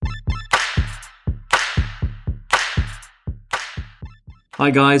Hi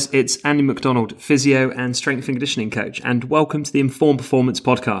guys, it's Andy McDonald, physio and strength and conditioning coach, and welcome to the Informed Performance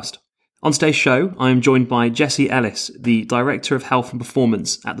podcast. On today's show, I am joined by Jesse Ellis, the Director of Health and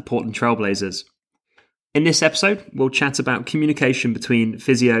Performance at the Portland Trail Blazers. In this episode, we'll chat about communication between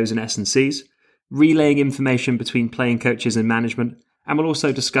physios and S&Cs, relaying information between playing coaches and management, and we'll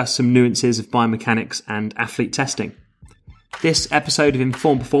also discuss some nuances of biomechanics and athlete testing. This episode of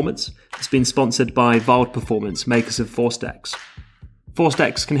Informed Performance has been sponsored by Vald Performance, makers of ForceDecks.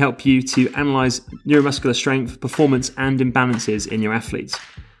 ForceDecks can help you to analyse neuromuscular strength, performance and imbalances in your athletes.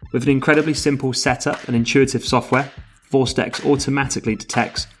 With an incredibly simple setup and intuitive software, ForceDecks automatically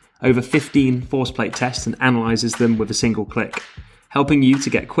detects over 15 force plate tests and analyses them with a single click, helping you to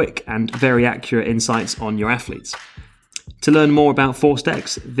get quick and very accurate insights on your athletes. To learn more about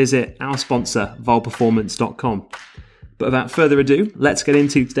ForceDecks, visit our sponsor, valdperformance.com. But without further ado, let's get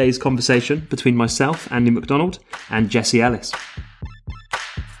into today's conversation between myself, Andy McDonald, and Jesse Ellis.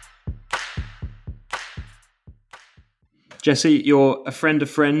 Jesse, you're a friend of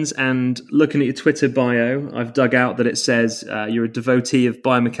friends, and looking at your Twitter bio, I've dug out that it says you're a devotee of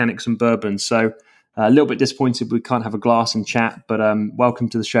biomechanics and bourbon. So a little bit disappointed we can't have a glass and chat, but welcome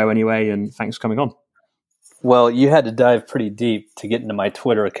to the show anyway, and thanks for coming on. Well, you had to dive pretty deep to get into my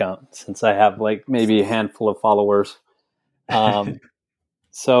Twitter account, since I have maybe a handful of followers.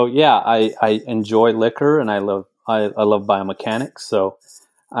 So yeah, I enjoy liquor and I love biomechanics. So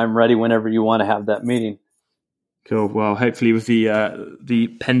I'm ready whenever you want to have that meeting. Cool. Well, hopefully with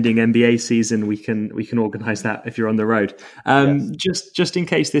the pending NBA season, we can organise that if you're on the road. Yes. Just in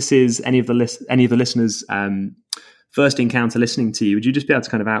case this is any of the listeners' first encounter listening to you, would you just be able to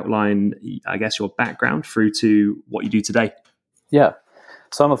kind of outline, I guess, your background through to what you do today? Yeah.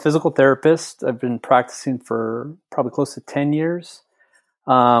 So I'm a physical therapist. I've been practicing for probably close to 10 years.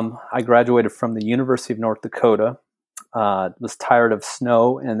 I graduated from the University of North Dakota. Was tired of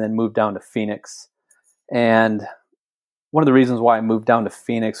snow and then moved down to Phoenix. And one of the reasons why I moved down to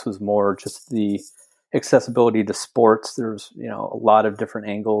Phoenix was more just the accessibility to sports. There's, a lot of different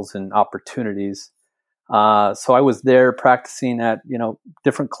angles and opportunities. So I was there practicing at,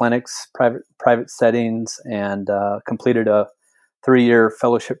 different clinics, private settings, and completed a 3-year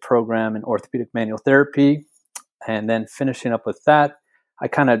fellowship program in orthopedic manual therapy. And then finishing up with that, I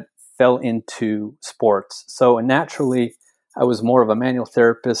kind of fell into sports. So naturally, I was more of a manual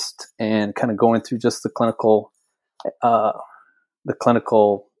therapist and kind of going through just the clinical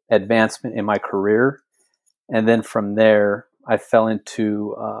advancement in my career. And then from there, I fell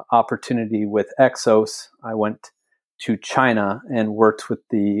into opportunity with Exos. I went to China and worked with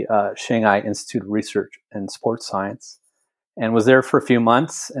the Shanghai Institute of Research and Sports Science and was there for a few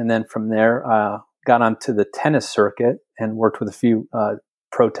months. And then from there, got onto the tennis circuit and worked with a few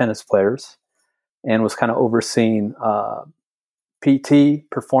pro tennis players and was kind of overseeing PT,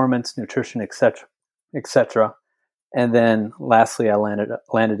 performance, nutrition, etc. And then lastly, I landed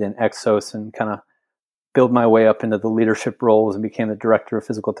in Exos and kind of built my way up into the leadership roles and became the director of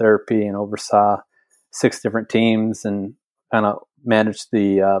physical therapy and oversaw 6 different teams and kind of managed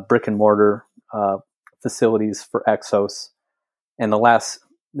the brick and mortar facilities for Exos. And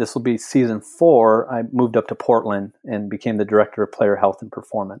this will be season 4, I moved up to Portland and became the director of player health and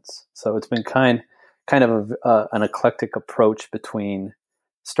performance. So it's been kind of an eclectic approach between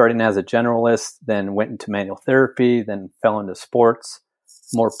starting as a generalist, then went into manual therapy, then fell into sports,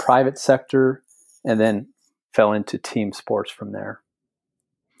 more private sector, and then fell into team sports from there.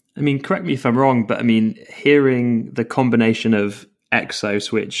 I mean, correct me if I'm wrong, but I mean, hearing the combination of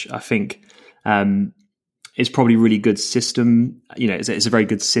Exos, which I think is probably really good system, it's a very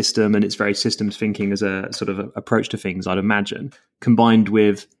good system and it's very systems thinking as a sort of approach to things, I'd imagine, combined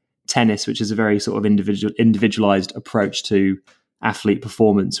with tennis, which is a very sort of individualized approach to athlete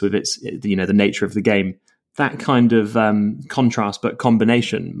performance with its, the nature of the game. That kind of contrast but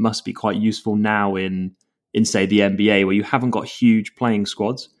combination must be quite useful now in say the NBA, where you haven't got huge playing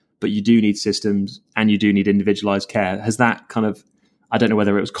squads, but you do need systems and you do need individualized care. Has that kind of, I don't know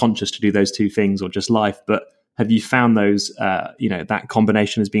whether it was conscious to do those two things or just life, but have you found those, that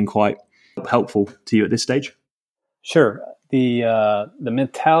combination has been quite helpful to you at this stage? Sure. The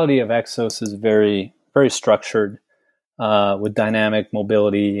mentality of Exos is very, very structured with dynamic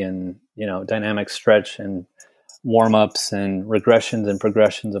mobility and dynamic stretch and warm-ups and regressions and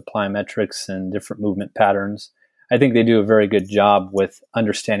progressions of plyometrics and different movement patterns. I think they do a very good job with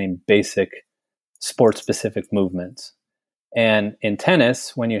understanding basic sport-specific movements. And in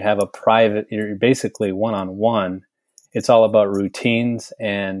tennis, when you have a private, you're basically one-on-one, it's all about routines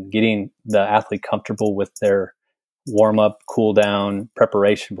and getting the athlete comfortable with their warm-up, cool-down,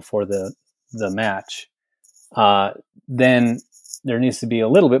 preparation before the match. Then there needs to be a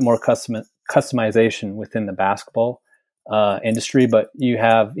little bit more customization within the basketball industry, but you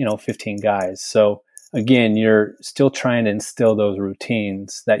have 15 guys. So again, you're still trying to instill those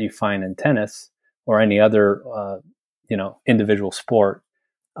routines that you find in tennis or any other individual sport.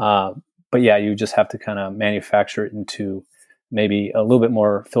 But yeah, you just have to kind of manufacture it into maybe a little bit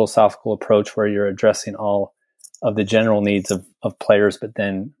more philosophical approach where you're addressing all of the general needs of players, but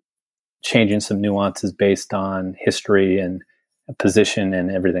then changing some nuances based on history and position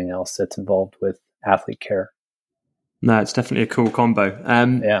and everything else that's involved with athlete care. No, it's definitely a cool combo.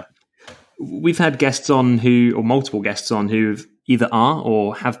 Yeah. We've had guests on multiple guests on who either are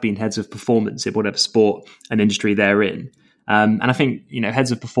or have been heads of performance in whatever sport and industry they're in. And I think,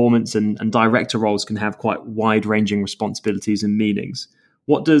 heads of performance and director roles can have quite wide-ranging responsibilities and meanings.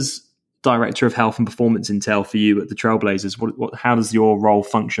 What does Director of Health and Performance entail for you at the Trailblazers? How does your role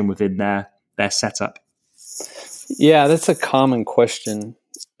function within their setup? Yeah, that's a common question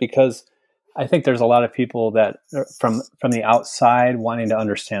because I think there's a lot of people that from the outside wanting to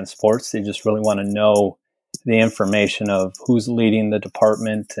understand sports. They just really want to know the information of who's leading the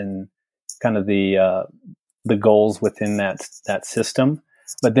department and kind of the goals within that system.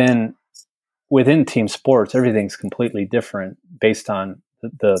 But then within team sports, everything's completely different based on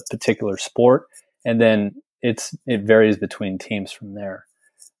the particular sport. And then it varies between teams from there.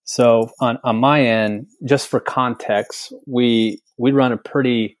 So on my end, just for context, we run a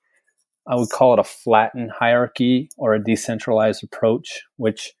pretty, I would call it a flattened hierarchy or a decentralized approach,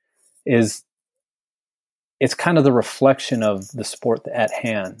 which is, it's kind of the reflection of the sport at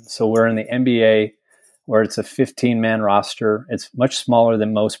hand. So we're in the NBA where it's a 15-man roster. It's much smaller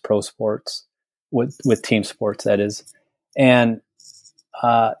than most pro sports, with team sports, that is. And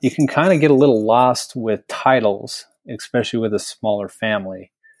you can kind of get a little lost with titles, especially with a smaller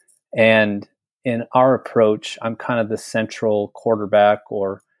family. And in our approach, I'm kind of the central quarterback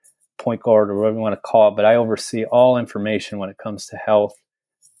or point guard or whatever you want to call it, but I oversee all information when it comes to health,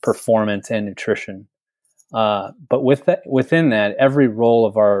 performance, and nutrition. But within that, every role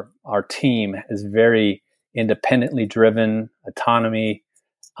of our team is very independently driven, autonomy,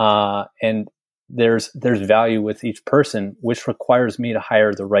 and there's value with each person, which requires me to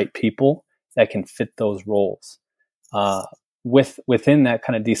hire the right people that can fit those roles. Within that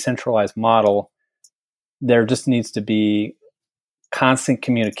kind of decentralized model, there just needs to be constant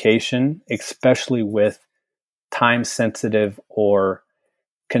communication, especially with time-sensitive or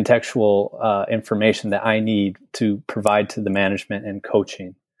contextual information that I need to provide to the management and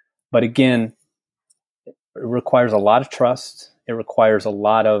coaching. But again, it requires a lot of trust. It requires a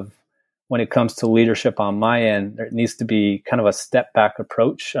lot of, when it comes to leadership on my end, there needs to be kind of a step back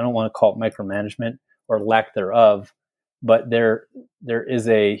approach. I don't want to call it micromanagement or lack thereof, but there is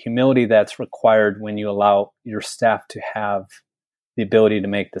a humility that's required when you allow your staff to have the ability to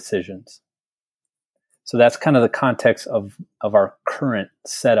make decisions. So that's kind of the context of our current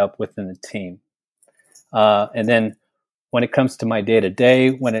setup within the team. And then when it comes to my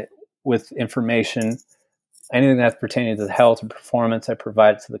day-to-day, with information, anything that's pertaining to the health and performance, I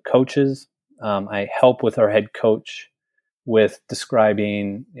provide it to the coaches. I help with our head coach with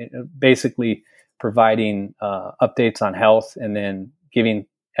describing, basically providing updates on health and then giving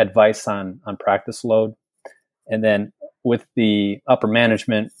advice on practice load. And then with the upper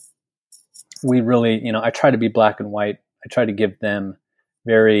management, we really, I try to be black and white. I try to give them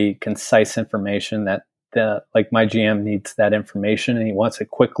very concise information that like my GM needs that information and he wants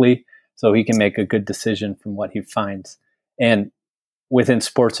it quickly so he can make a good decision from what he finds. And within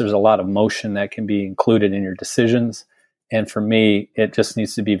sports, there's a lot of motion that can be included in your decisions. And for me, it just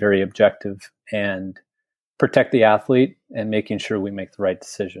needs to be very objective and protect the athlete and making sure we make the right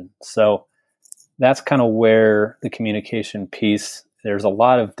decision. So that's kind of where the communication piece, there's a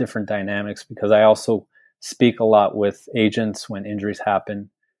lot of different dynamics because I also speak a lot with agents when injuries happen.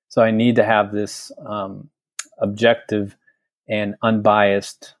 So I need to have this objective and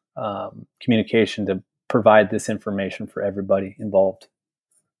unbiased communication to provide this information for everybody involved.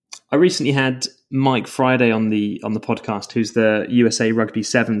 I recently had Mike Friday on the podcast, who's the USA Rugby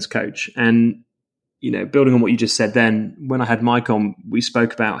Sevens coach. And, building on what you just said then, when I had Mike on, we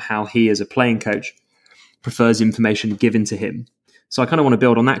spoke about how he, as a playing coach, prefers information given to him. So I kind of want to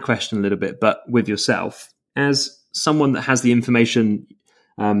build on that question a little bit, but with yourself. As someone that has the information,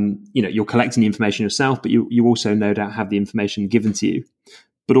 you're collecting the information yourself, but you also no doubt have the information given to you.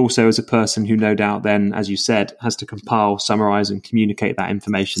 But also as a person who no doubt then, as you said, has to compile, summarize, and communicate that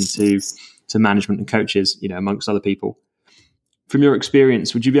information to management and coaches, amongst other people. From your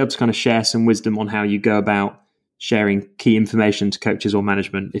experience, would you be able to kind of share some wisdom on how you go about sharing key information to coaches or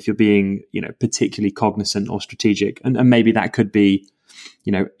management if you're being, particularly cognizant or strategic. And maybe that could be,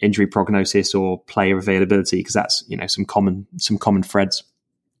 injury prognosis or player availability, because that's, some common threads.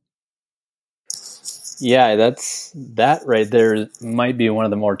 Yeah, that right there might be one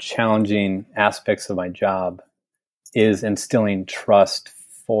of the more challenging aspects of my job, is instilling trust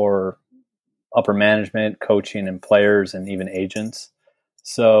for upper management, coaching, and players, and even agents.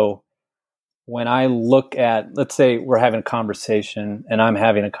 So when I look at, let's say we're having a conversation and I'm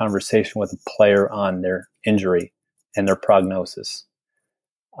having a conversation with a player on their injury and their prognosis,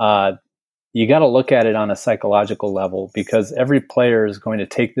 you got to look at it on a psychological level, because every player is going to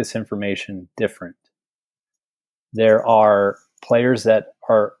take this information different. There are players that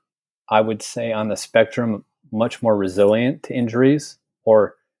are, I would say, on the spectrum, much more resilient to injuries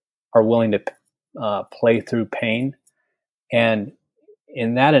or are willing to play through pain. And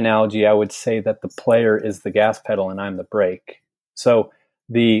in that analogy, I would say that the player is the gas pedal and I'm the brake. So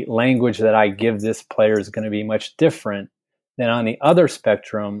the language that I give this player is going to be much different than on the other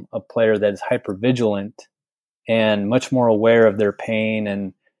spectrum, a player that is hypervigilant and much more aware of their pain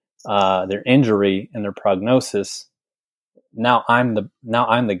and their injury and their prognosis. Now I'm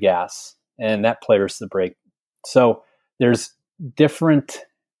the gas, and that player's the brake. So there's different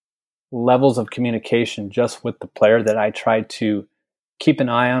levels of communication just with the player that I try to keep an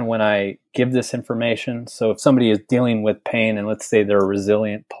eye on when I give this information. So if somebody is dealing with pain, and let's say they're a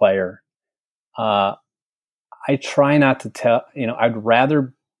resilient player, I try not to tell, I'd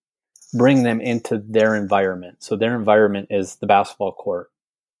rather bring them into their environment. So their environment is the basketball court.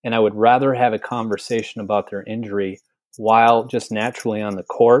 And I would rather have a conversation about their injury while just naturally on the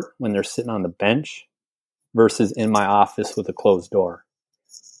court when they're sitting on the bench versus in my office with a closed door.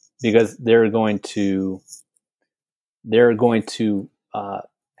 Because they're going to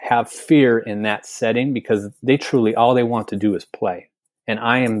have fear in that setting, because they truly, all they want to do is play. And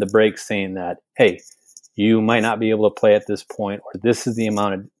I am the brake saying that, hey, you might not be able to play at this point, or this is the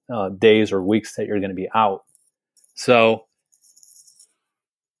amount of days or weeks that you're going to be out. So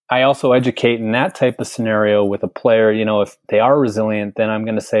I also educate in that type of scenario with a player. If they are resilient, then I'm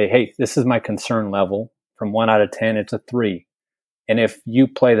going to say, hey, this is my concern level. From 1 out of 10, it's a 3. And if you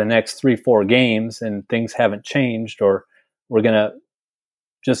play the next 3-4 games and things haven't changed, or we're going to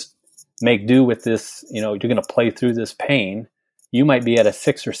just make do with this, you're going to play through this pain, you might be at a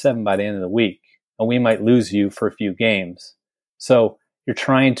 6 or 7 by the end of the week, and we might lose you for a few games. So you're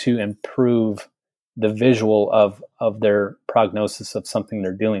trying to improve the visual of their prognosis of something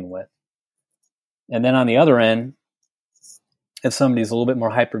they're dealing with. And then on the other end, if somebody's a little bit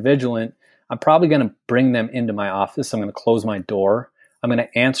more hypervigilant, I'm probably going to bring them into my office. I'm going to close my door. I'm going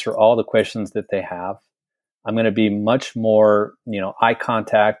to answer all the questions that they have. I'm going to be much more, eye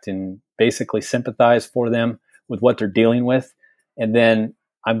contact, and basically sympathize for them with what they're dealing with. And then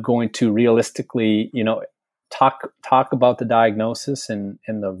I'm going to realistically, talk about the diagnosis and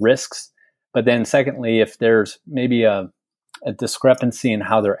the risks. But then secondly, if there's maybe a discrepancy in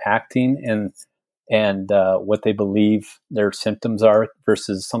how they're acting and what they believe their symptoms are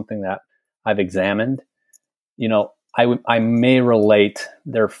versus something that I've examined, I may relate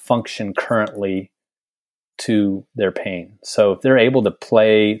their function currently to their pain. So if they're able to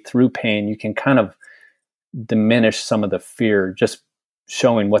play through pain, you can kind of diminish some of the fear just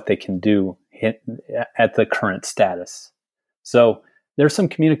showing what they can do at the current status. So there's some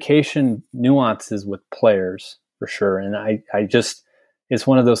communication nuances with players for sure. And I just, it's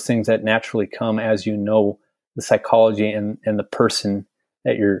one of those things that naturally come as the psychology and the person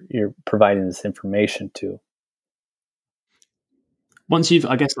that you're providing this information to. Once you've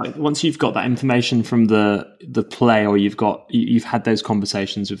got that information from the player, or you've had those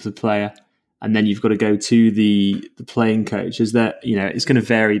conversations with the player, and then you've got to go to the playing coach, is that, it's going to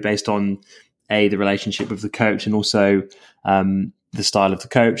vary based on the relationship with the coach, and also the style of the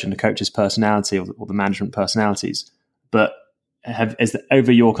coach and the coach's personality, or the management personalities. But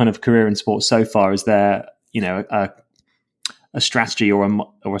over your kind of career in sports so far, is there a strategy or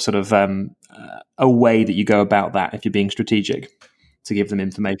a sort of a way that you go about that if you're being strategic to give them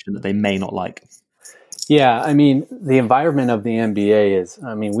information that they may not like? Yeah, the environment of the NBA is,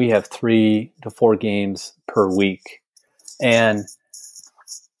 we have 3 to 4 games per week, and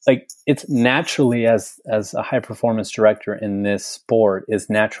it's naturally, as a high performance director in this sport,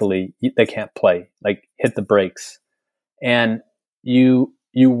 is naturally they can't play, hit the brakes, and you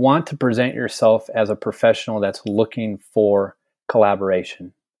want to present yourself as a professional that's looking for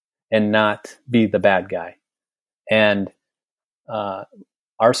collaboration and not be the bad guy. And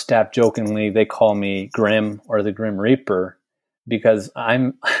our staff jokingly, they call me Grim, or the Grim Reaper, because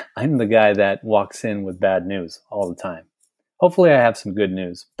I'm I'm the guy that walks in with bad news all the time. Hopefully I have some good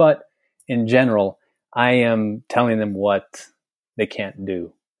news, but in general, I am telling them what they can't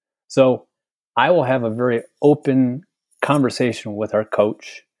do. So I will have a very open conversation with our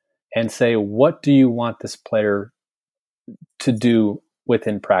coach and say, what do you want this player to do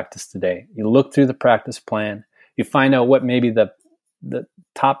within practice today? You look through the practice plan, you find out what maybe the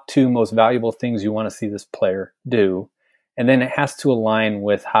top two most valuable things you want to see this player do, and then it has to align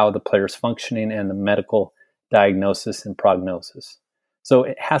with how the player's functioning and the medical diagnosis and prognosis. So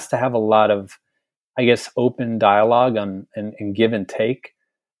it has to have a lot of, I guess, open dialogue and give and take.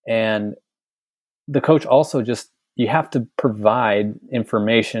 And the coach also you have to provide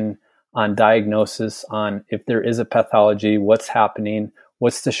information on diagnosis, on if there is a pathology, what's happening,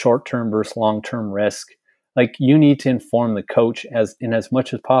 what's the short-term versus long-term risk. Like, you need to inform the coach as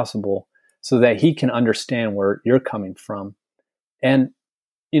much as possible so that he can understand where you're coming from. And,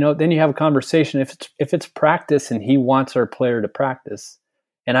 then you have a conversation. If it's practice and he wants our player to practice,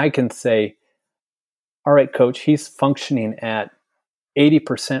 and I can say, all right, coach, he's functioning at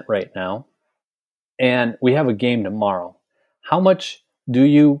 80% right now, and we have a game tomorrow. How much do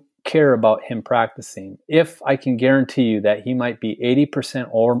you care about him practicing? If I can guarantee you that he might be 80%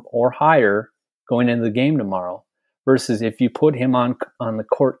 or higher going into the game tomorrow, versus if you put him on the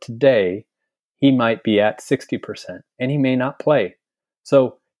court today, he might be at 60% and he may not play.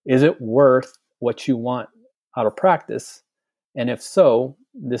 So is it worth what you want out of practice? And if so,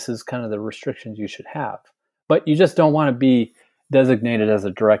 this is kind of the restrictions you should have. But you just don't want to be designated as a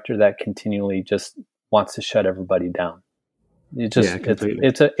director that continually just wants to shut everybody down.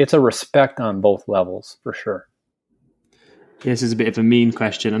 It's a respect on both levels, for sure. This is a bit of a mean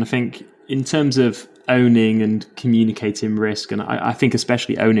question, and I think in terms of owning and communicating risk, and I think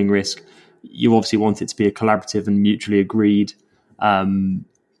especially owning risk, you obviously want it to be a collaborative and mutually agreed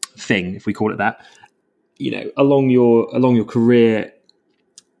thing, if we call it that. Along your career,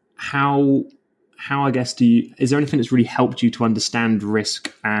 how I guess is there anything that's really helped you to understand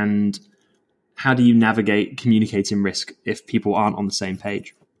risk, and how do you navigate communicating risk if people aren't on the same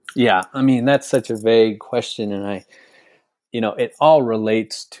page? Yeah, I mean, that's such a vague question, and it all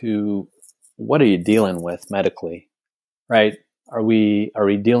relates to what are you dealing with medically, right? Are we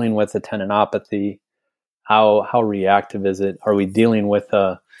dealing with a tendinopathy? How reactive is it? Are we dealing with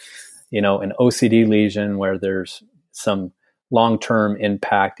an OCD lesion where there's some long-term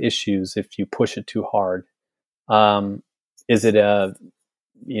impact issues if you push it too hard? Is it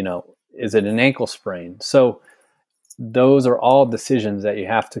an ankle sprain? So those are all decisions that you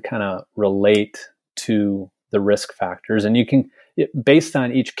have to kind of relate to the risk factors. And based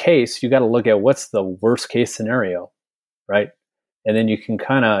on each case, you got to look at what's the worst case scenario, right? And then you can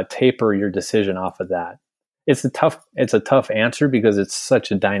kind of taper your decision off of that. It's a tough answer because it's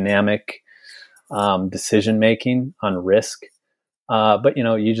such a dynamic decision making on risk. But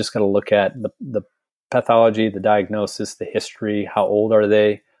you just got to look at the pathology, the diagnosis, the history. How old are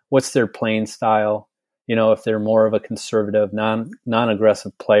they? What's their playing style? If they're more of a conservative,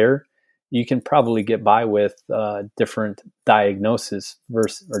 non-aggressive player, you can probably get by with different diagnoses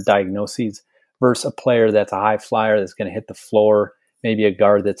versus a player that's a high flyer that's going to hit the floor, maybe a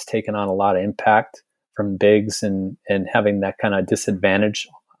guard that's taken on a lot of impact from bigs and having that kind of disadvantage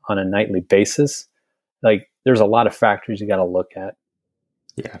on a nightly basis. Like, there's a lot of factors you got to look at.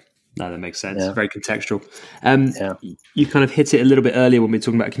 Yeah. No, that makes sense. Yeah. Very contextual. You kind of hit it a little bit earlier when we were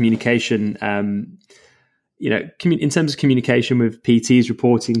talking about communication. In terms of communication with PTs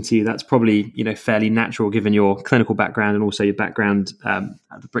reporting to you, that's probably, fairly natural given your clinical background and also your background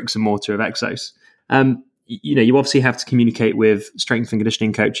at the bricks and mortar of Exos. You obviously have to communicate with strength and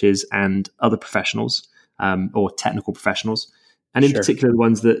conditioning coaches and other professionals or technical professionals, and in particular the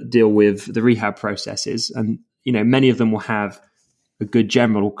ones that deal with the rehab processes. And, many of them will have a good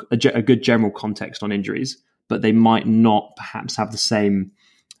general context on injuries, but they might not perhaps have the same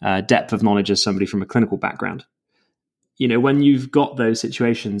depth of knowledge as somebody from a clinical background. When you've got those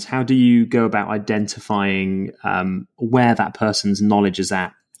situations, how do you go about identifying where that person's knowledge is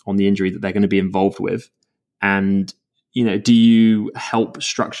at on the injury that they're going to be involved with? And, do you help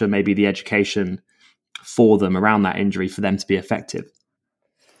structure maybe the education for them around that injury for them to be effective?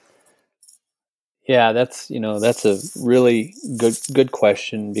 Yeah, that's a really good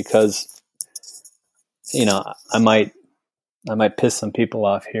question, because, I might piss some people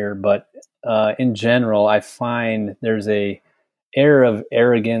off here, but in general, I find there's a air of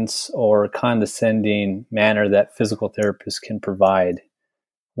arrogance or condescending manner that physical therapists can provide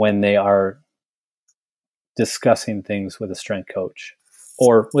when they are discussing things with a strength coach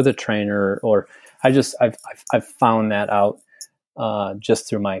or with a trainer. Or I've found that out. just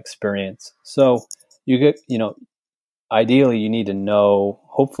through my experience. So you get, ideally you need to know,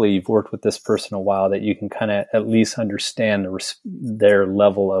 hopefully you've worked with this person a while, that you can kind of at least understand their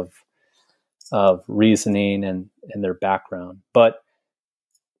level of reasoning and their background. But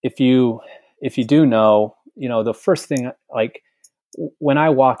if you do know, the first thing, like when I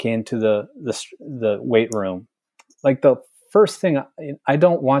walk into the weight room, like the first thing, I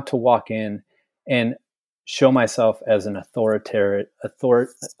don't want to walk in and show myself as an authority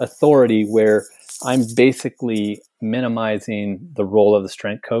where I'm basically minimizing the role of the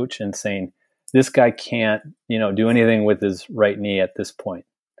strength coach and saying, this guy can't, do anything with his right knee at this point.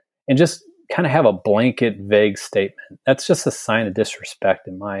 And just kind of have a blanket, vague statement. That's just a sign of disrespect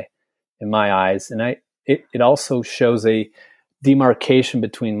in my eyes. And it also shows a demarcation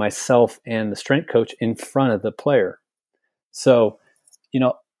between myself and the strength coach in front of the player. So,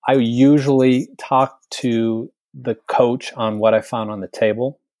 I usually talk to the coach on what I found on the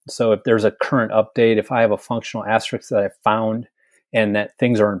table. So if there's a current update, if I have a functional asterisk that I found and that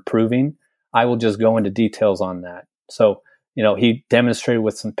things are improving, I will just go into details on that. So, he demonstrated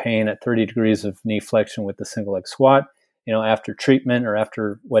with some pain at 30 degrees of knee flexion with the single leg squat. After treatment or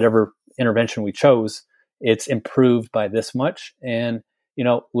after whatever intervention we chose, it's improved by this much. And,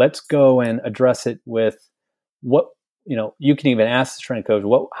 let's go and address it with what, you can even ask the strength coach,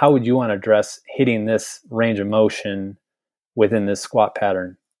 how would you want to address hitting this range of motion within this squat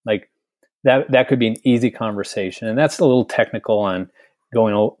pattern? Like that could be an easy conversation. And that's a little technical on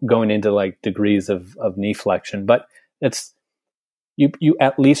going into like degrees of knee flexion, but it's, you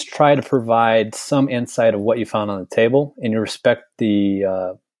at least try to provide some insight of what you found on the table, and you respect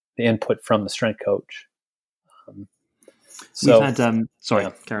the input from the strength coach. We've had,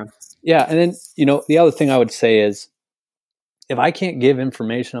 Karen. Yeah. And then, the other thing I would say is, if I can't give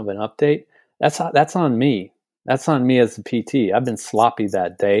information of an update, that's on me. That's on me as the PT. I've been sloppy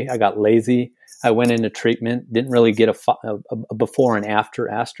that day. I got lazy. I went into treatment, didn't really get a before and after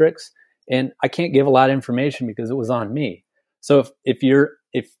asterisk, and I can't give a lot of information because it was on me. So if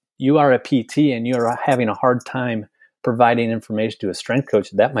you are a PT and you're having a hard time providing information to a strength coach,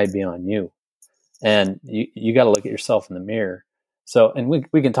 that might be on you, and you got to look at yourself in the mirror. So, and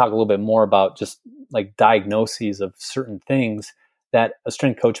we can talk a little bit more about just like diagnoses of certain things that a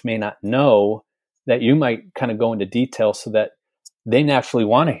strength coach may not know, that you might kind of go into detail so that they naturally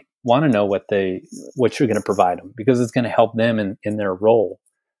want to know what you're going to provide them, because it's going to help them in their role.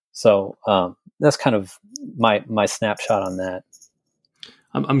 So that's kind of my snapshot on that.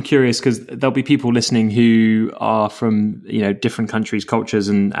 I'm curious because there'll be people listening who are from different countries, cultures,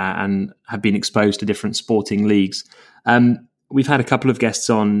 and have been exposed to different sporting leagues. We've had a couple of guests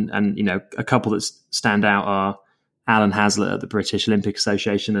on, and a couple that stand out are Alan Hazlitt at the British Olympic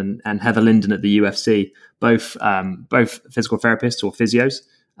Association and Heather Linden at the UFC, both physical therapists or physios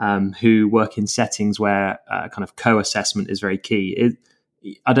who work in settings where kind of co-assessment is very key.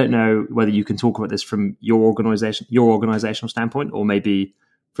 I don't know whether you can talk about this from your organizational standpoint, or maybe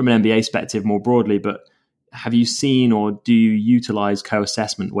from an MBA perspective more broadly, but have you seen or do you utilize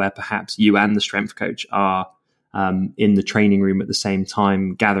co-assessment where perhaps you and the strength coach are in the training room at the same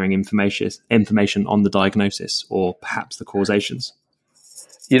time, gathering information on the diagnosis or perhaps the causations?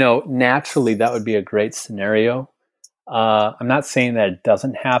 Naturally, that would be a great scenario. I'm not saying that it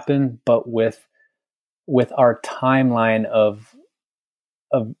doesn't happen, but with our timeline of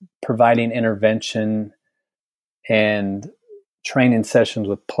providing intervention and training sessions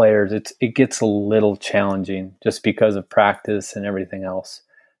with players, it gets a little challenging just because of practice and everything else.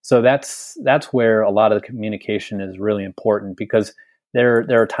 So that's where a lot of the communication is really important, because there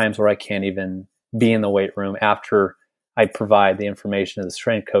are times where I can't even be in the weight room after I provide the information to the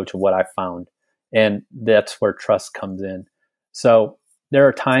strength coach of what I found. And that's where trust comes in. So there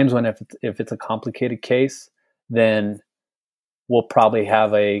are times when if it's a complicated case, then we'll probably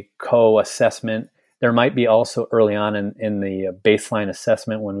have a co-assessment. There might be also early on in the baseline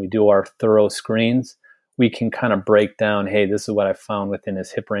assessment, when we do our thorough screens, we can kind of break down, hey, this is what I found within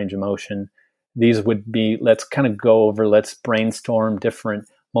his hip range of motion. These would be, let's brainstorm different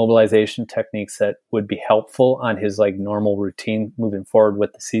mobilization techniques that would be helpful on his like normal routine moving forward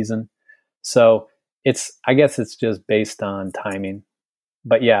with the season. So I guess it's just based on timing.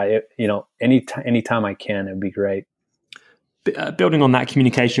 But yeah, anytime I can, it'd be great. Building on that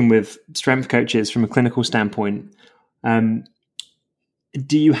communication with strength coaches from a clinical standpoint,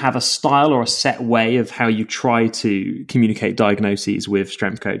 do you have a style or a set way of how you try to communicate diagnoses with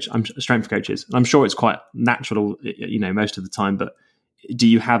strength coaches? I'm sure it's quite natural, most of the time, but do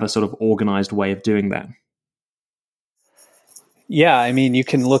you have a sort of organized way of doing that? Yeah, I mean, you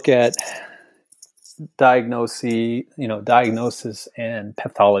can look at diagnosis and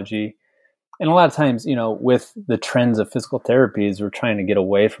pathology. And a lot of times, with the trends of physical therapies, we're trying to get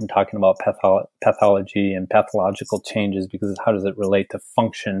away from talking about pathology and pathological changes because how does it relate to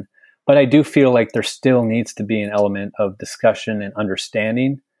function? But I do feel like there still needs to be an element of discussion and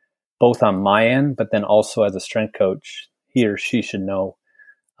understanding, both on my end, but then also as a strength coach, he or she should know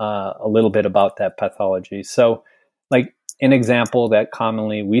a little bit about that pathology. So, like an example that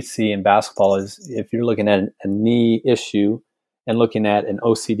commonly we see in basketball is if you're looking at a knee issue and looking at an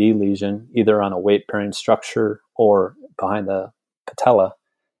OCD lesion, either on a weight-bearing structure or behind the patella,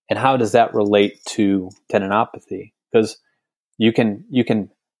 and how does that relate to tendinopathy? Because you can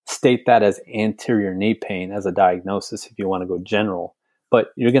state that as anterior knee pain as a diagnosis if you want to go general,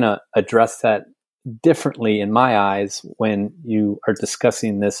 but you're going to address that differently in my eyes when you are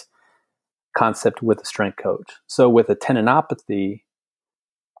discussing this concept with a strength coach. So with a tendinopathy,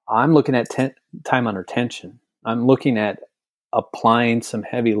 I'm looking at time under tension. I'm looking at applying some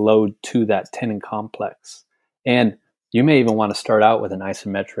heavy load to that tendon complex. And you may even want to start out with an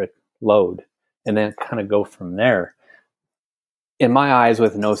isometric load and then kind of go from there. In my eyes,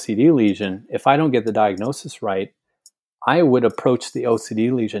 with an OCD lesion, if I don't get the diagnosis right, I would approach the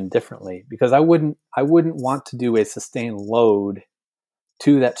OCD lesion differently because I wouldn't want to do a sustained load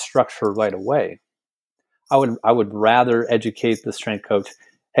to that structure right away. I would rather educate the strength coach,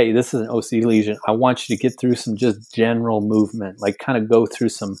 hey, this is an OCD lesion. I want you to get through some just general movement, like kind of go through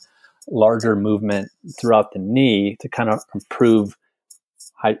some larger movement throughout the knee to kind of improve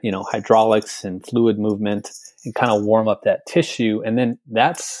hydraulics and fluid movement and kind of warm up that tissue. And then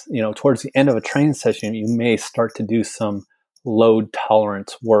that's, towards the end of a training session, you may start to do some load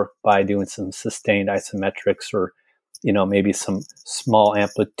tolerance work by doing some sustained isometrics or, maybe some small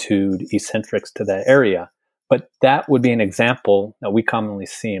amplitude eccentrics to that area. But that would be an example that we commonly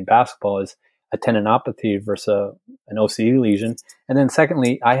see in basketball is a tendinopathy versus an OCD lesion. And then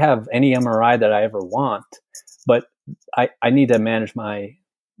secondly, I have any MRI that I ever want, but I need to manage my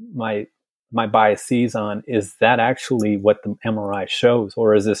biases on, is that actually what the MRI shows,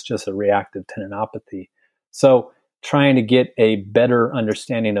 or is this just a reactive tendinopathy? So trying to get a better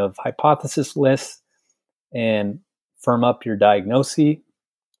understanding of hypothesis lists and firm up your diagnosis.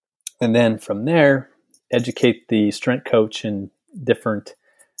 And then from there, educate the strength coach in different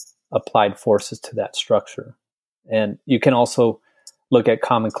applied forces to that structure. And you can also look at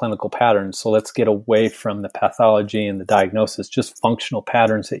common clinical patterns. So let's get away from the pathology and the diagnosis, just functional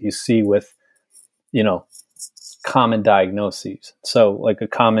patterns that you see with, common diagnoses. So like a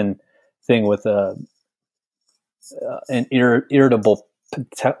common thing with an irritable,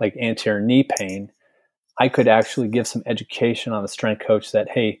 like anterior knee pain, I could actually give some education on the strength coach that,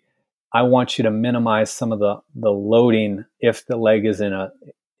 hey, I want you to minimize some of the loading if the leg is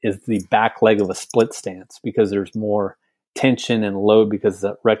the back leg of a split stance, because there's more tension and load because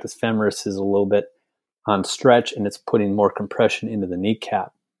the rectus femoris is a little bit on stretch and it's putting more compression into the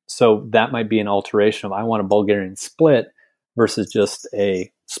kneecap. So that might be an alteration of I want a Bulgarian split versus just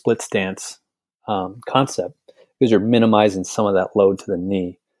a split stance concept, because you're minimizing some of that load to the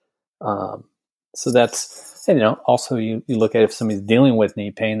knee. So that's, also you look at if somebody's dealing with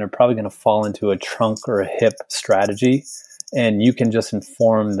knee pain, they're probably going to fall into a trunk or a hip strategy. And you can just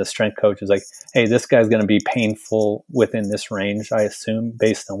inform the strength coaches like, hey, this guy's going to be painful within this range, I assume,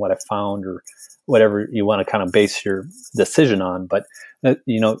 based on what I found or whatever you want to kind of base your decision on. But,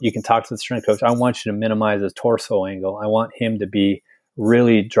 you can talk to the strength coach. I want you to minimize his torso angle. I want him to be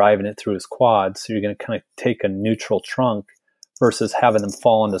really driving it through his quads. So you're going to kind of take a neutral trunk versus having them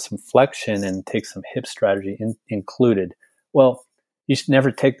fall into some flexion and take some hip strategy included. Well, you should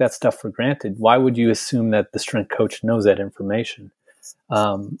never take that stuff for granted. Why would you assume that the strength coach knows that information?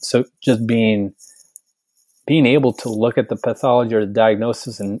 So just being able to look at the pathology or the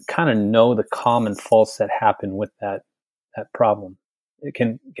diagnosis and kind of know the common faults that happen with that problem, it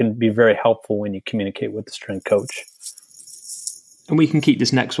can be very helpful when you communicate with the strength coach. And we can keep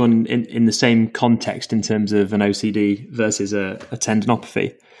this next one in the same context in terms of an OCD versus a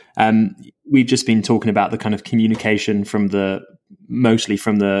tendinopathy. We've just been talking about the kind of communication mostly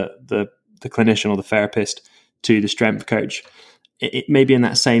from the clinician or the therapist to the strength coach. It may be in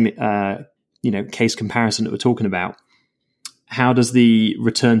that same case comparison that we're talking about. How does the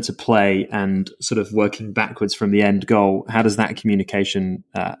return to play and sort of working backwards from the end goal, how does that communication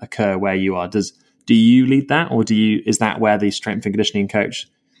occur where you are? Do you lead that, or is that where the strength and conditioning coach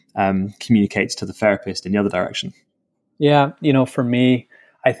communicates to the therapist in the other direction? Yeah, for me,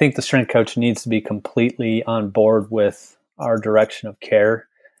 I think the strength coach needs to be completely on board with our direction of care.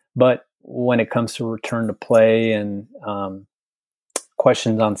 But when it comes to return to play and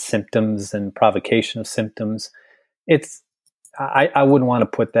questions on symptoms and provocation of symptoms. I wouldn't want to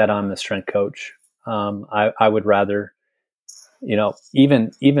put that on the strength coach. I would rather,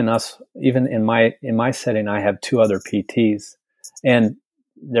 even in my setting, I have 2 other PTs, and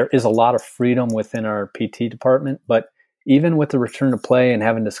there is a lot of freedom within our PT department. But even with the return to play and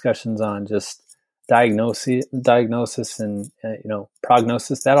having discussions on just diagnosis and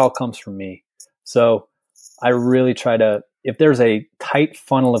prognosis, that all comes from me. So I really try to, if there's a tight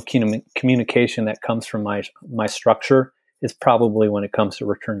funnel of communication that comes from my structure, it's probably when it comes to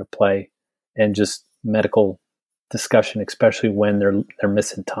return to play and just medical discussion, especially when they're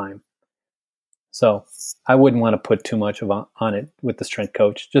missing time. So I wouldn't want to put too much on it with the strength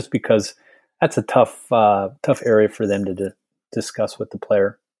coach, just because that's a tough area for them to discuss with the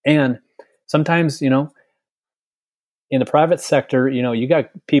player. And sometimes, in the private sector, you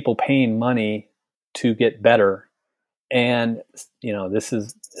got people paying money to get better. And, this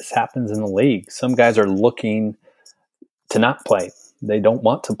happens in the league. Some guys are looking to not play. They don't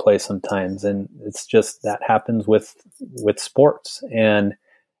want to play sometimes. And it's just, that happens with sports. And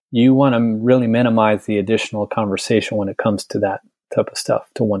you want to really minimize the additional conversation when it comes to that type of stuff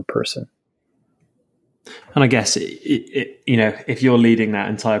to one person. And I guess, if you're leading that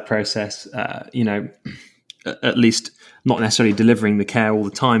entire process, at least not necessarily delivering the care all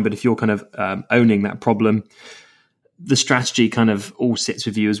the time, but if you're kind of owning that problem, the strategy kind of all sits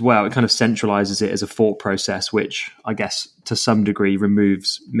with you as well. It kind of centralizes it as a thought process, which I guess to some degree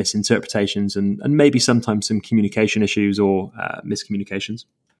removes misinterpretations and maybe sometimes some communication issues or miscommunications.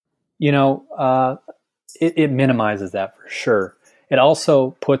 It minimizes that for sure. It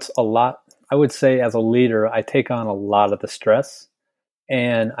also puts a lot, I would say as a leader, I take on a lot of the stress,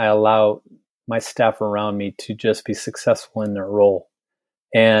 and I allow my staff around me to just be successful in their role.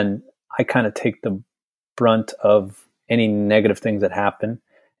 And I kind of take the brunt of any negative things that happen.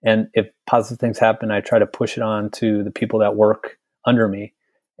 And if positive things happen, I try to push it on to the people that work under me.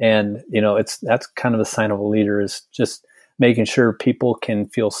 And, that's kind of a sign of a leader, is just making sure people can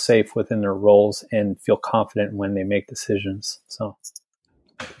feel safe within their roles and feel confident when they make decisions. So,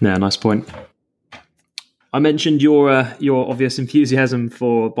 yeah, nice point. I mentioned your obvious enthusiasm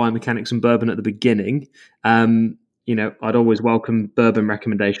for biomechanics and bourbon at the beginning. I'd always welcome bourbon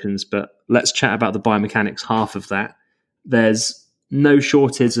recommendations, but let's chat about the biomechanics half of that. There's no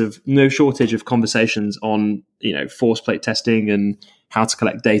shortage of conversations on force plate testing and how to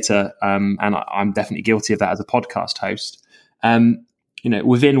collect data, and I'm definitely guilty of that as a podcast host.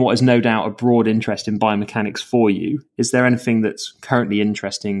 Within what is no doubt a broad interest in biomechanics for you, is there anything that's currently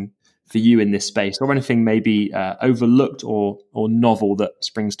interesting for you in this space, or anything maybe overlooked or novel that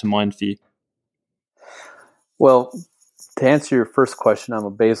springs to mind for you? Well, to answer your first question, I'm a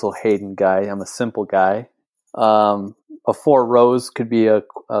Basil Hayden guy. I'm a simple guy. A 4 rows could be a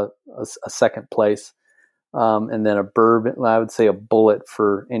second place, and then a bourbon. I would say a bullet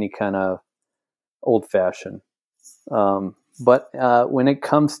for any kind of old fashioned. But when it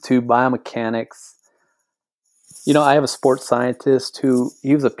comes to biomechanics, I have a sports scientist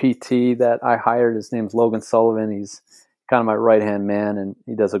he was a PT that I hired. His name's Logan Sullivan. He's kind of my right-hand man, and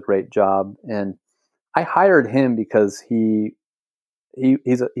he does a great job. And I hired him because he's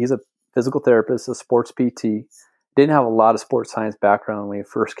a physical therapist, a sports PT. Didn't have a lot of sports science background when he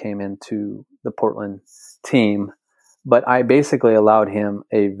first came into the Portland team, but I basically allowed him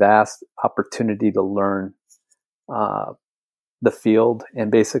a vast opportunity to learn the field.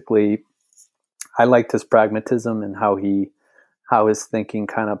 And basically, I liked his pragmatism and how his thinking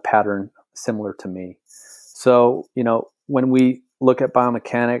kind of patterned similar to me. So, when we look at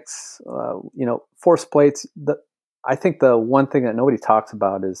biomechanics, force plates, I think the one thing that nobody talks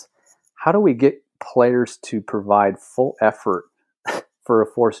about is how do we get players to provide full effort for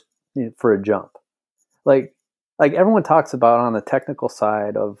a jump? Like everyone talks about on the technical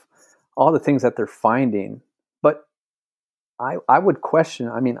side of all the things that they're finding, but I would question.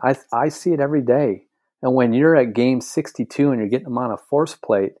 I mean, I see it every day. And when you're at game 62 and you're getting them on a force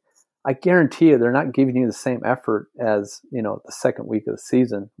plate, I guarantee you they're not giving you the same effort as, the second week of the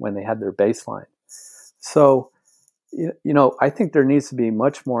season when they had their baseline. So, I think there needs to be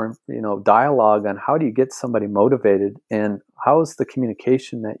much more, dialogue on how do you get somebody motivated, and how is the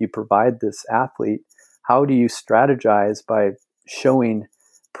communication that you provide this athlete? How do you strategize by showing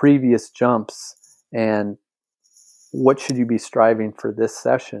previous jumps, and what should you be striving for this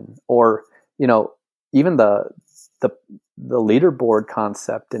session? Or, even the leaderboard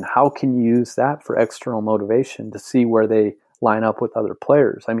concept, and how can you use that for external motivation to see where they line up with other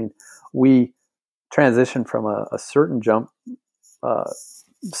players? I mean, we transitioned from a certain jump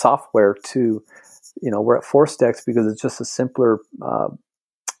software to, we're at ForceDex because it's just a simpler,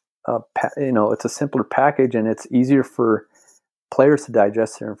 it's a simpler package, and it's easier for players to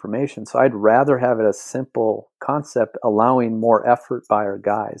digest their information. So I'd rather have it a simple concept, allowing more effort by our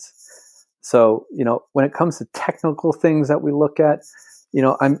guys. So, when it comes to technical things that we look at,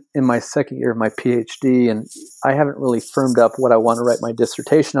 I'm in my second year of my PhD, and I haven't really firmed up what I want to write my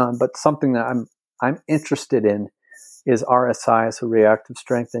dissertation on, but something that I'm interested in is RSI, so reactive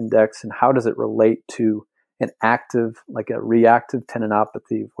strength index, and how does it relate to an active, like a reactive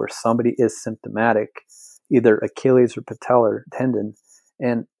tendinopathy where somebody is symptomatic, either Achilles or patellar tendon,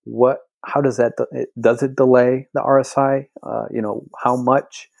 and how does does it delay the RSI? How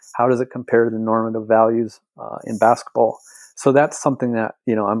much? How does it compare to the normative values in basketball? So that's something that,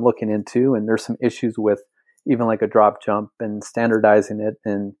 I'm looking into, and there's some issues with even like a drop jump and standardizing it.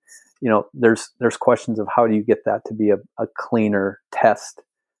 And, there's questions of how do you get that to be a cleaner test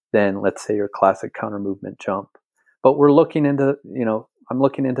than, let's say, your classic counter movement jump. But we're looking into, I'm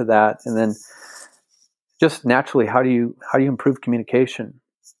looking into that. And then just naturally, how do you improve communication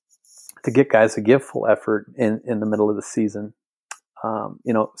to get guys to give full effort in the middle of the season?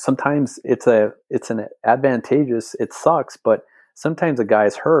 Sometimes it's an advantageous, it sucks, but sometimes a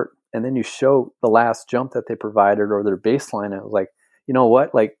guy's hurt, and then you show the last jump that they provided or their baseline. And it was like, you know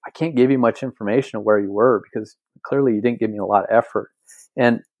what? Like, I can't give you much information of where you were because clearly you didn't give me a lot of effort.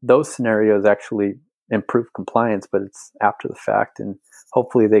 And those scenarios actually improve compliance, but it's after the fact. And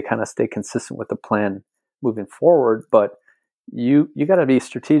hopefully they kind of stay consistent with the plan moving forward. But you got to be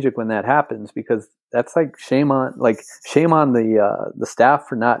strategic when that happens, because that's like shame on the staff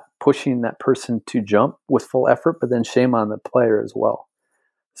for not pushing that person to jump with full effort, but then shame on the player as well.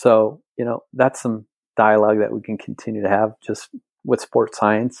 So, that's some dialogue that we can continue to have just with sports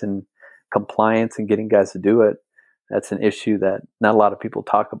science and compliance and getting guys to do it. That's an issue that not a lot of people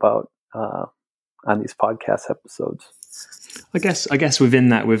talk about on these podcast episodes. I guess within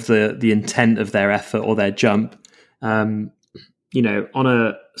that, with the intent of their effort or their jump, on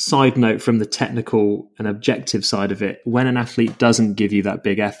a side note from the technical and objective side of it, when an athlete doesn't give you that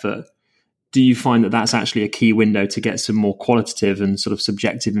big effort, do you find that that's actually a key window to get some more qualitative and sort of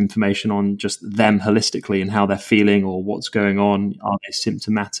subjective information on just them holistically and how they're feeling or what's going on? Are they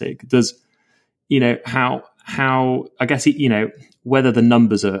symptomatic? Does, how I guess, whether the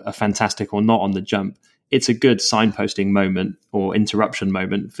numbers are fantastic or not on the jump, it's a good signposting moment or interruption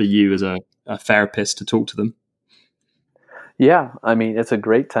moment for you as a therapist to talk to them. Yeah, I mean, it's a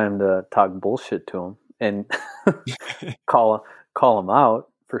great time to talk bullshit to them and call them out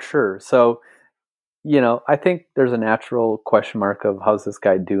for sure. So, I think there's a natural question mark of how's this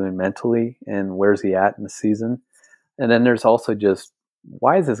guy doing mentally and where's he at in the season? And then there's also just,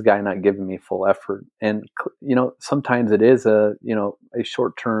 why is this guy not giving me full effort? And, sometimes it is a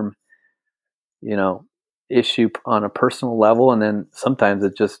short-term, issue on a personal level. And then sometimes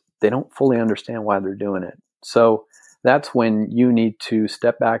it's just, they don't fully understand why they're doing it. So that's when you need to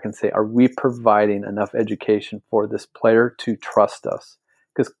step back and say, are we providing enough education for this player to trust us?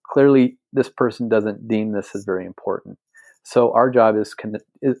 Because clearly this person doesn't deem this as very important. So our job is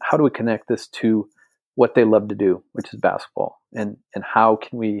how do we connect this to what they love to do, which is basketball, and how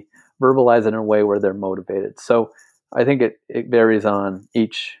can we verbalize it in a way where they're motivated? So I think it varies on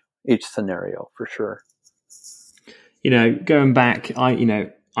each scenario for sure. Going back,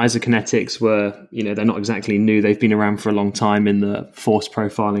 isokinetics were, they're not exactly new. They've been around for a long time in the force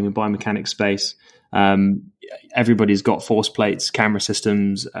profiling and biomechanics space. Everybody's got force plates, camera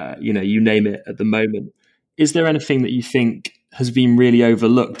systems, you name it at the moment. Is there anything that you think has been really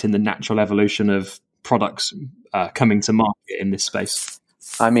overlooked in the natural evolution of products coming to market in this space?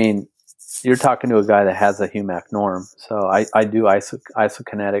 I mean, you're talking to a guy that has a HUMAC norm. So I do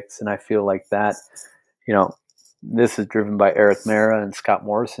isokinetics, and I feel like that, this is driven by Eric Mara and Scott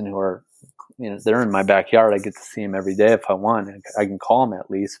Morrison, who are, they're in my backyard. I get to see them every day if I want. I can call them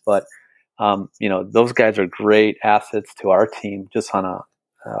at least. But, those guys are great assets to our team just on a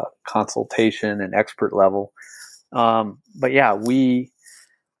consultation and expert level. But yeah,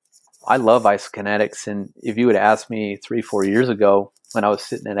 I love isokinetics. And if you would ask me 3-4 years ago when I was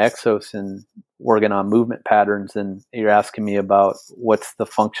sitting at Exos and working on movement patterns, and you're asking me about what's the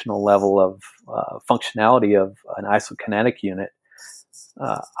functional level of functionality of an isokinetic unit,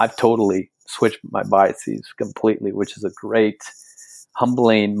 I've totally switched my biases completely, which is a great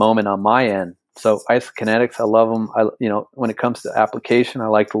humbling moment on my end. So isokinetics, I love them. When it comes to application, I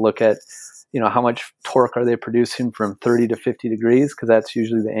like to look at, how much torque are they producing from 30 to 50 degrees? Because that's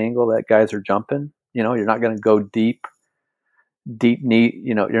usually the angle that guys are jumping. You're not going to go deep knee,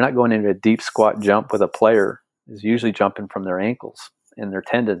 you're not going into a deep squat jump with a player is usually jumping from their ankles. in their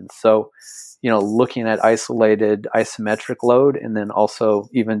tendons. So, looking at isolated isometric load, and then also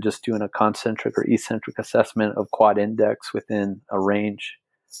even just doing a concentric or eccentric assessment of quad index within a range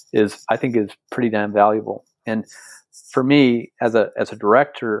I think is pretty damn valuable. And for me, as a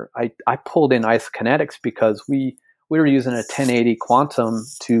director, I pulled in isokinetics because we were using a 1080 quantum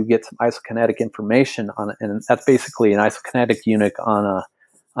to get some isokinetic information on it, and that's basically an isokinetic unit on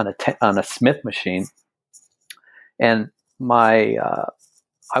a Smith machine. And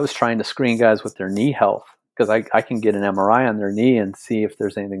I was trying to screen guys with their knee health, because I can get an MRI on their knee and see if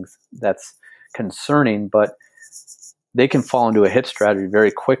there's anything that's concerning, but they can fall into a hip strategy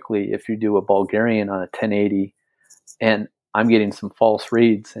very quickly if you do a Bulgarian on a 1080, and I'm getting some false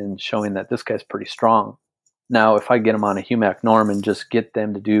reads and showing that this guy's pretty strong. Now, if I get them on a HUMAC norm and just get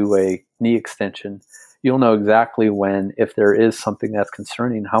them to do a knee extension, you'll know exactly if there is something that's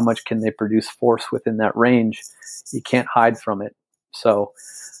concerning, how much can they produce force within that range. You can't hide from it. So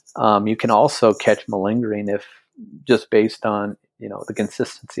you can also catch malingering if just based on, the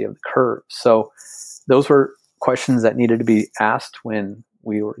consistency of the curve. So those were questions that needed to be asked when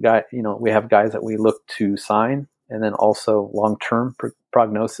we have guys that we look to sign, and then also long-term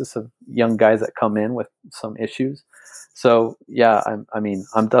prognosis of young guys that come in with some issues. So yeah,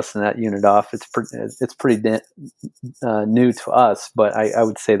 I'm dusting that unit off. It's pretty new to us, but I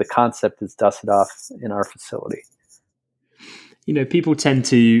would say the concept is dusted off in our facility. People tend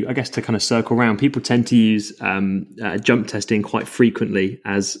to, I guess, to kind of circle around, people tend to use jump testing quite frequently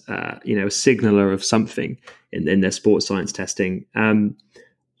as, a signaler of something in their sports science testing.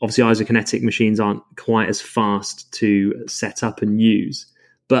 Obviously, isokinetic machines aren't quite as fast to set up and use,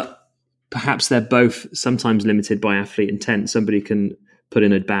 but perhaps they're both sometimes limited by athlete intent. Somebody can put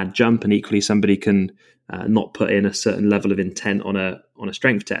in a bad jump, and equally somebody can not put in a certain level of intent on a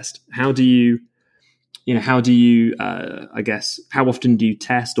strength test. How often do you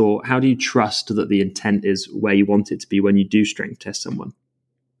test, or how do you trust that the intent is where you want it to be when you do strength test someone,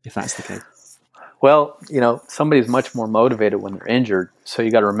 if that's the case? Well, somebody's much more motivated when they're injured. So you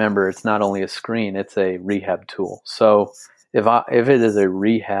got to remember, it's not only a screen, it's a rehab tool. So if it is a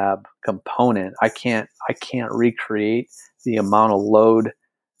rehab component, I can't recreate the amount of load,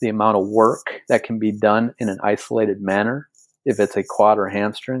 the amount of work that can be done in an isolated manner. If it's a quad or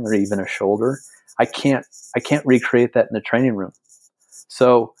hamstring or even a shoulder, I can't recreate that in the training room.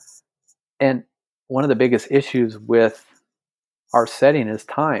 So, and one of the biggest issues with our setting is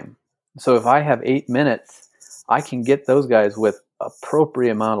time. So if I have 8 minutes, I can get those guys with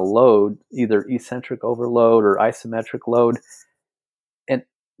appropriate amount of load, either eccentric overload or isometric load. And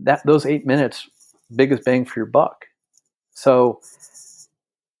those 8 minutes, biggest bang for your buck. So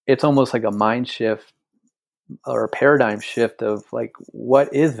it's almost like a mind shift or a paradigm shift of like,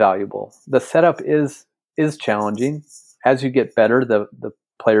 what is valuable? The setup is challenging. As you get better, the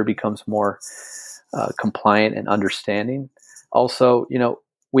player becomes more compliant and understanding. Also,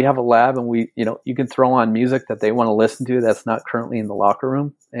 we have a lab, and you can throw on music that they want to listen to that's not currently in the locker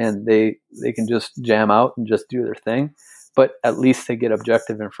room, and they can just jam out and just do their thing, but at least they get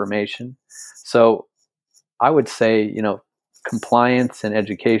objective information. So I would say, compliance and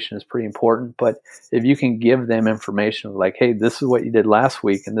education is pretty important, but if you can give them information like, hey, this is what you did last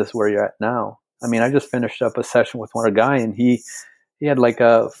week and this is where you're at now. I just finished up a session with one guy, and he had like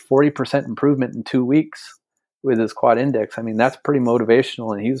a 40% improvement in 2 weeks with his quad index. That's pretty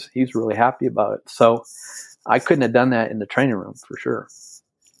motivational, and he's really happy about it. So I couldn't have done that in the training room for sure.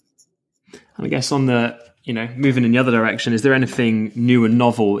 And I guess on the, moving in the other direction, is there anything new and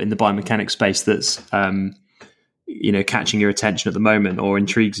novel in the biomechanics space that's, catching your attention at the moment or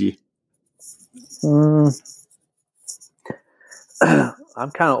intrigues you?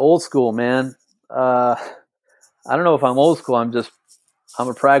 I'm kind of old school, man. I don't know if I'm old school. I'm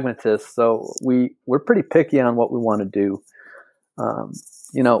a pragmatist, so we're pretty picky on what we want to do.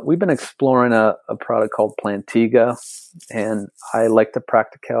 We've been exploring a product called Plantiga, and I like the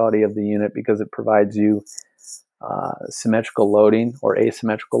practicality of the unit because it provides you symmetrical loading or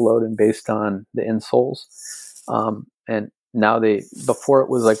asymmetrical loading based on the insoles. And now before it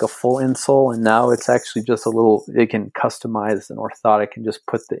was like a full insole, and now it's actually just they can customize an orthotic and just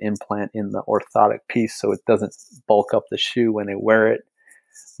put the implant in the orthotic piece so it doesn't bulk up the shoe when they wear it.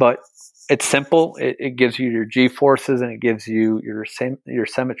 But it's simple. It gives you your G-forces, and it gives you your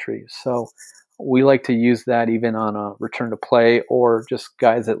symmetry. So we like to use that even on a return to play, or just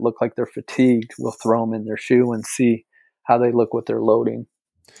guys that look like they're fatigued. We'll throw them in their shoe and see how they look with their loading.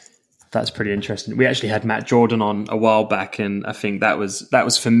 That's pretty interesting. We actually had Matt Jordan on a while back, and I think that was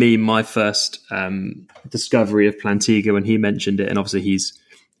for me my first discovery of Plantiga when he mentioned it. And obviously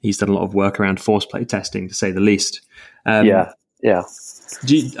he's done a lot of work around force plate testing, to say the least. Yeah.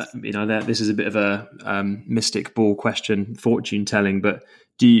 Do that this is a bit of a mystic ball question, fortune telling, but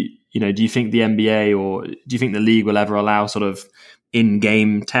do you think the NBA or do you think the league will ever allow sort of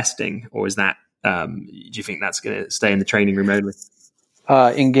in-game testing, or is that do you think that's going to stay in the training room only?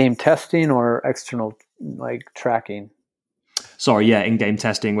 In-game testing or external like tracking? Sorry, yeah, in-game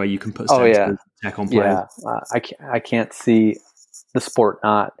testing where you can put sensors check on players. Yeah, I can't see the sport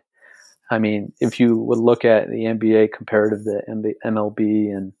not. I mean, if you would look at the NBA comparative to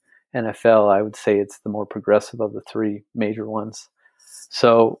MLB and NFL, I would say it's the more progressive of the three major ones.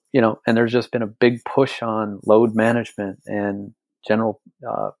 So, and there's just been a big push on load management and general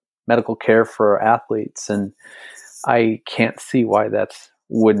medical care for athletes. And I can't see why that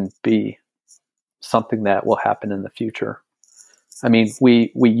wouldn't be something that will happen in the future. I mean,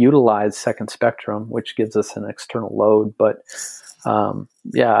 we utilize second spectrum, which gives us an external load, but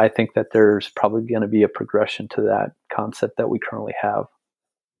I think that there's probably going to be a progression to that concept that we currently have.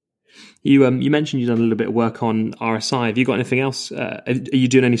 You mentioned you've done a little bit of work on RSI. Have you got anything else? Are you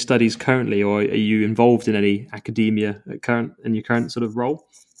doing any studies currently, or are you involved in any academia in your current sort of role?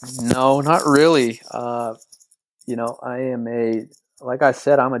 No, not really. I am like I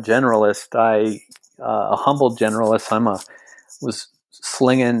said, I'm a generalist. A humble generalist. Was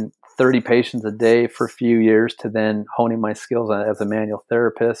slinging 30 patients a day for a few years to then honing my skills as a manual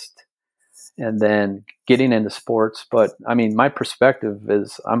therapist and then getting into sports. But I mean, my perspective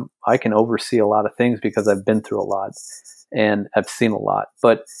is I can oversee a lot of things because I've been through a lot and I've seen a lot.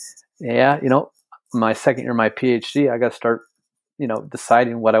 But yeah, my second year of my PhD, I got to start,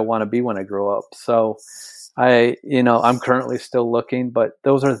 deciding what I want to be when I grow up. So I'm currently still looking, but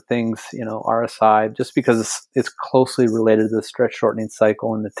those are the things, RSI, just because it's closely related to the stretch shortening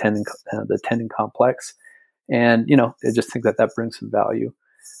cycle and the tendon complex. And, I just think that brings some value.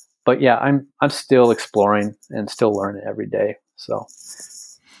 But yeah, I'm still exploring and still learning every day. So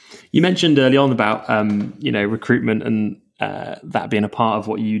you mentioned early on about, recruitment and that being a part of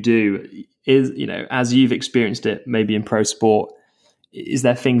what you do. Is, as you've experienced it, maybe in pro sport, is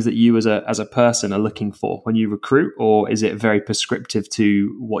there things that you as a person are looking for when you recruit, or is it very prescriptive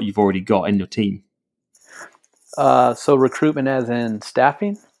to what you've already got in your team? So recruitment as in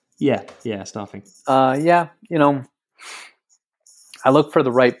staffing? Yeah, staffing. I look for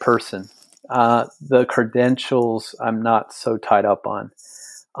the right person. The credentials I'm not so tied up on.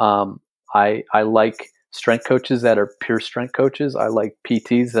 I like strength coaches that are pure strength coaches. I like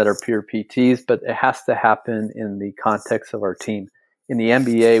PTs that are pure PTs, but it has to happen in the context of our team. In the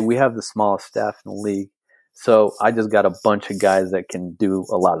NBA, we have the smallest staff in the league. So I just got a bunch of guys that can do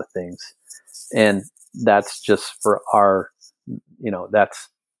a lot of things. And that's just for that's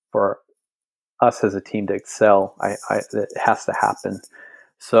for us as a team to excel. It has to happen.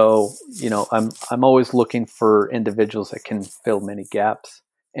 So, I'm always looking for individuals that can fill many gaps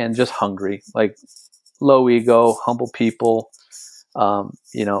and just hungry, like low ego, humble people.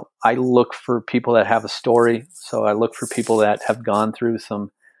 I look for people that have a story. So I look for people that have gone through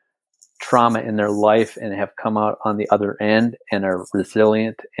some trauma in their life and have come out on the other end and are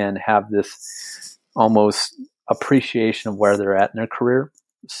resilient and have this almost appreciation of where they're at in their career.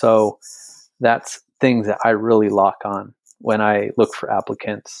 So that's things that I really lock on when I look for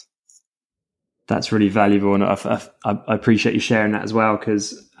applicants. That's really valuable. And I appreciate you sharing that as well,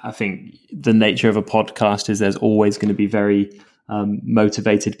 because I think the nature of a podcast is there's always going to be very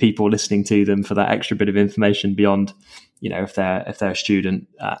motivated people listening to them for that extra bit of information beyond, if they're a student,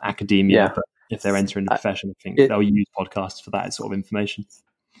 academia, yeah. But if they're entering the profession, I think they'll use podcasts for that sort of information.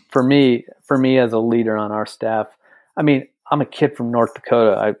 For me as a leader on our staff, I mean, I'm a kid from North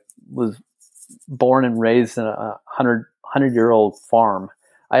Dakota. I was born and raised in a 100-year-old farm.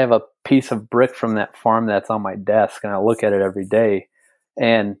 I have a piece of brick from that farm that's on my desk, and I look at it every day.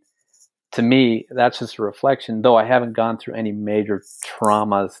 And to me, that's just a reflection, though I haven't gone through any major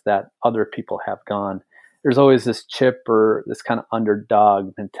traumas that other people have gone. There's always this chip or this kind of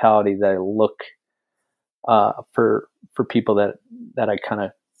underdog mentality that I look for people that I kind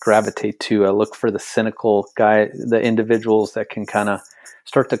of gravitate to. I look for the cynical guy, the individuals that can kind of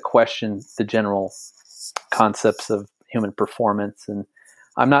start to question the general concepts of human performance. And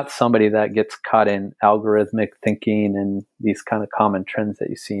I'm not somebody that gets caught in algorithmic thinking and these kind of common trends that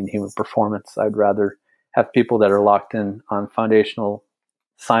you see in human performance. I'd rather have people that are locked in on foundational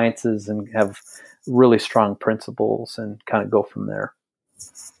sciences and have really strong principles and kind of go from there.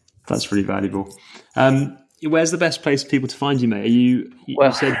 That's really valuable. Where's the best place for people to find you, mate? You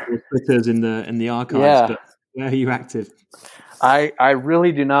said your Twitter's in the archives, but where are you active? I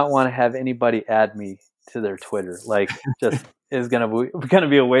really do not want to have anybody add me to their Twitter. Like, just is gonna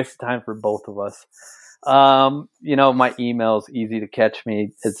be a waste of time for both of us. My email is easy to catch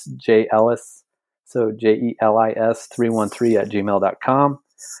me. It's jellis, so JELIS 313@gmail.com.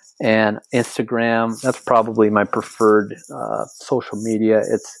 And Instagram, that's probably my preferred social media.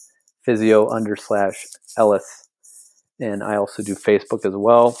 It's physio_Ellis. And I also do Facebook as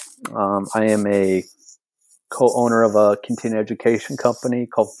well. I am a co-owner of a continuing education company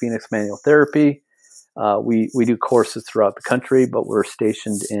called Phoenix Manual Therapy. We do courses throughout the country, but we're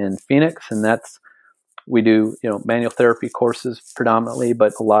stationed in Phoenix, and we do manual therapy courses predominantly,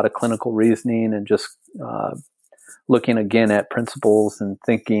 but a lot of clinical reasoning and just looking again at principles and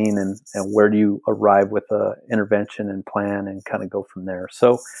thinking and where do you arrive with a intervention and plan and kind of go from there.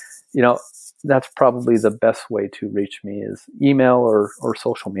 So, that's probably the best way to reach me is email or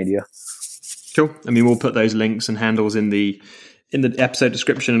social media. Cool. I mean, we'll put those links and handles in the episode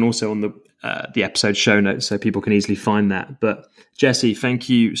description and also on the episode show notes so people can easily find that. But Jesse, thank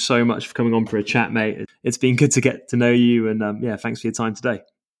you so much for coming on for a chat, mate. It's been good to get to know you, and thanks for your time today.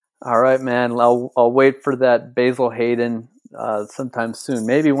 All right, man. I'll wait for that Basil Hayden sometime soon.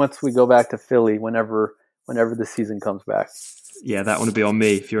 Maybe once we go back to Philly, whenever the season comes back. Yeah, that one will be on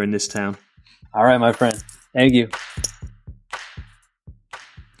me if you're in this town. All right, my friend. Thank you.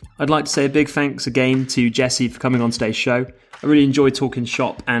 I'd like to say a big thanks again to Jesse for coming on today's show. I really enjoyed talking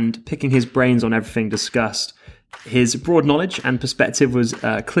shop and picking his brains on everything discussed. His broad knowledge and perspective was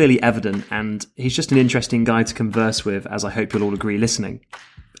clearly evident, and he's just an interesting guy to converse with, as I hope you'll all agree listening.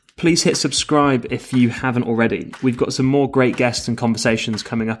 Please hit subscribe if you haven't already. We've got some more great guests and conversations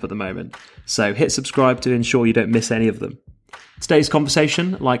coming up at the moment, so hit subscribe to ensure you don't miss any of them. Today's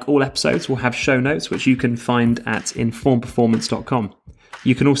conversation, like all episodes, will have show notes which you can find at informperformance.com.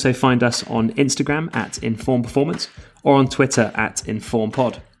 You can also find us on Instagram at informperformance or on Twitter at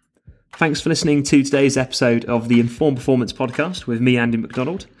informpod. Thanks for listening to today's episode of the Inform Performance podcast with me, Andy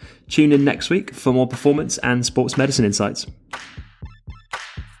McDonald. Tune in next week for more performance and sports medicine insights.